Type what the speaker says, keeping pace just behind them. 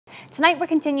Tonight we're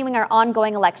continuing our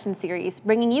ongoing election series,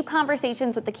 bringing you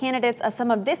conversations with the candidates of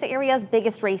some of this area's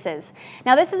biggest races.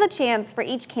 Now this is a chance for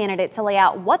each candidate to lay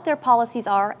out what their policies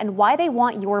are and why they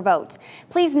want your vote.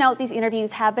 Please note these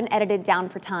interviews have been edited down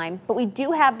for time, but we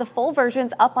do have the full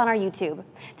versions up on our YouTube.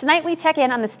 Tonight we check in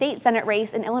on the state Senate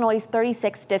race in Illinois'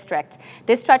 36th district.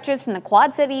 This stretches from the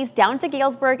Quad Cities down to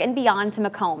Galesburg and beyond to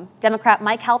Macomb. Democrat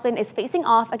Mike Halpin is facing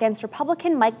off against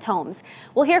Republican Mike Tomes.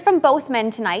 We'll hear from both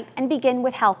men tonight and begin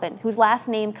with Halpin, whose last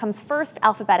name comes first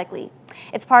alphabetically.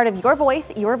 It's part of Your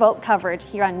Voice, Your Vote coverage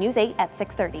here on News 8 at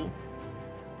 6:30.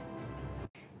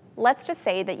 Let's just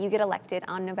say that you get elected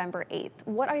on November 8th.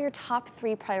 What are your top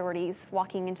 3 priorities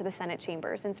walking into the Senate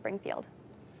chambers in Springfield?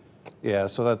 Yeah,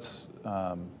 so that's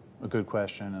a good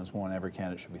question. It's one every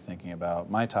candidate should be thinking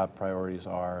about. My top priorities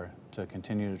are to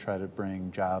continue to try to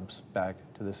bring jobs back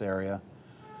to this area.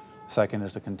 Second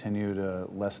is to continue to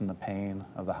lessen the pain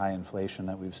of the high inflation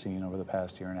that we've seen over the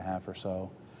past year and a half or so.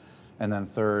 And then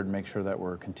third, make sure that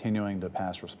we're continuing to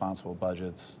pass responsible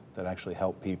budgets that actually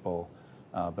help people,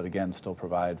 but again, still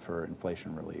provide for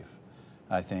inflation relief.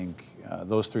 I think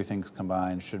those 3 things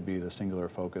combined should be the singular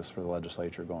focus for the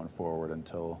legislature going forward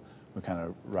until we kind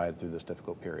of ride through this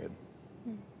difficult period.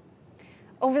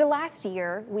 Over the last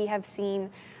year, we have seen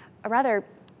a rather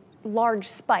large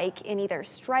spike in either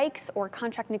strikes or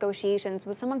contract negotiations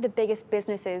with some of the biggest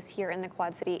businesses here in the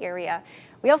Quad City area.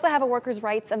 We also have a workers'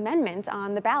 rights amendment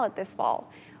on the ballot this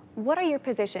fall. What are your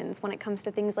positions when it comes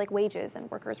to things like wages and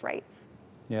workers' rights?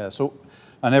 Yeah, so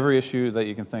on every issue that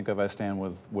you can think of, I stand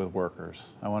with workers.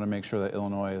 I want to make sure that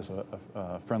Illinois is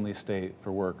a friendly state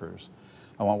for workers.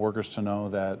 I want workers to know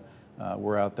that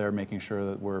we're out there making sure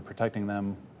that we're protecting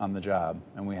them on the job,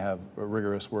 and we have a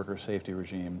rigorous worker safety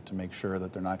regime to make sure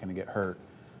that they're not going to get hurt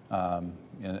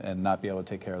and not be able to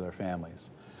take care of their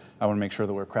families. I want to make sure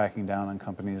that we're cracking down on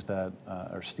companies that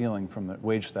are stealing from the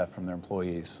wage theft from their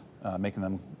employees, making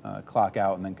them clock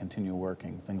out and then continue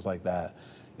working, things like that.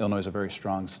 Illinois is a very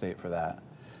strong state for that.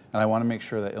 And I want to make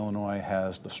sure that Illinois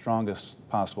has the strongest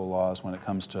possible laws when it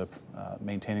comes to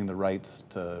maintaining the rights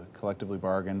to collectively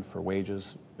bargain for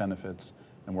wages, benefits,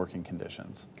 and working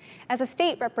conditions. As a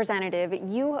state representative,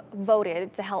 you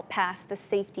voted to help pass the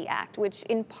Safety Act, which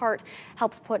in part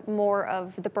helps put more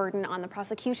of the burden on the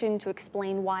prosecution to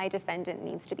explain why a defendant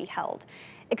needs to be held.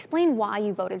 Explain why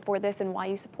you voted for this and why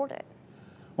you support it.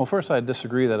 Well, first, I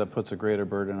disagree that it puts a greater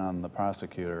burden on the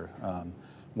prosecutor.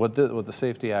 What the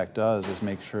Safety Act does is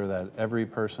make sure that every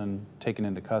person taken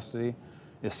into custody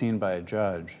is seen by a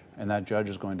judge, and that judge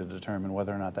is going to determine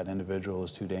whether or not that individual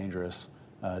is too dangerous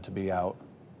to be out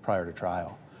prior to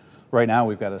trial. Right now,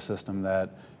 we've got a system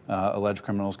that alleged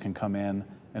criminals can come in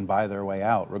and buy their way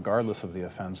out, regardless of the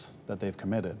offense that they've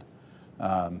committed.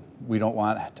 We don't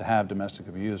want to have domestic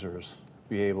abusers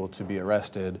be able to be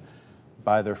arrested,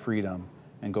 buy their freedom,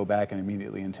 and go back and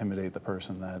immediately intimidate the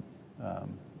person that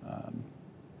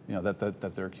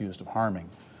that they're accused of harming.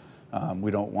 We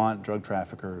don't want drug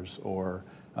traffickers or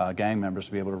gang members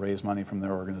to be able to raise money from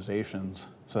their organizations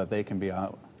so that they can be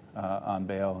out on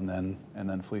bail and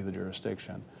then flee the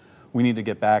jurisdiction. We need to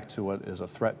get back to what is a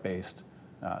threat-based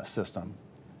system.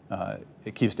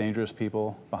 It keeps dangerous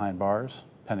people behind bars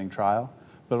pending trial,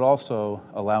 but it also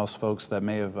allows folks that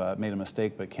may have made a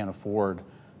mistake but can't afford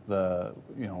the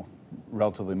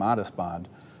relatively modest bond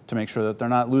to make sure that they're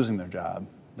not losing their job,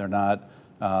 they're not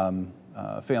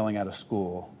failing out of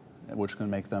school, which can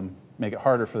make it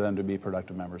harder for them to be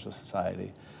productive members of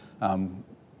society.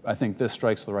 I think this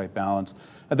strikes the right balance.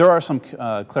 There are some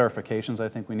clarifications I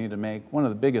think we need to make. One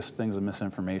of the biggest things of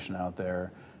misinformation out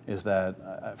there is that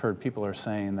I've heard people are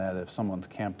saying that if someone's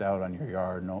camped out on your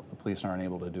yard, the police aren't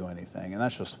able to do anything, and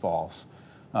that's just false.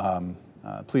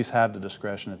 Police have the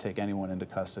discretion to take anyone into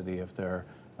custody if they're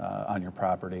on your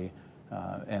property,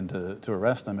 and to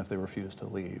arrest them if they refuse to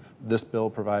leave. This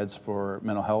bill provides for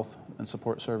mental health and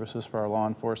support services for our law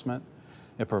enforcement.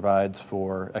 It provides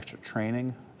for extra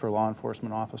training for law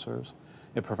enforcement officers.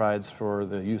 It provides for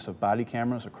the use of body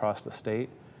cameras across the state,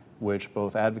 which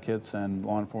both advocates and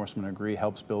law enforcement agree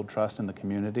helps build trust in the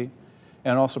community.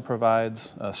 And it also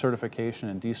provides a certification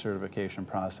and decertification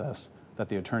process that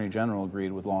the Attorney General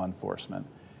agreed with law enforcement.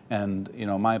 And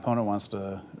my opponent wants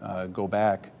to go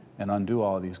back and undo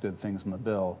all of these good things in the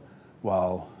bill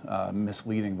while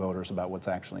misleading voters about what's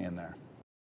actually in there.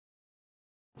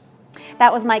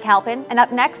 That was Mike Halpin, and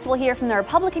up next we'll hear from the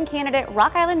Republican candidate,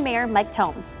 Rock Island Mayor Mike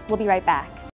Tomes. We'll be right back.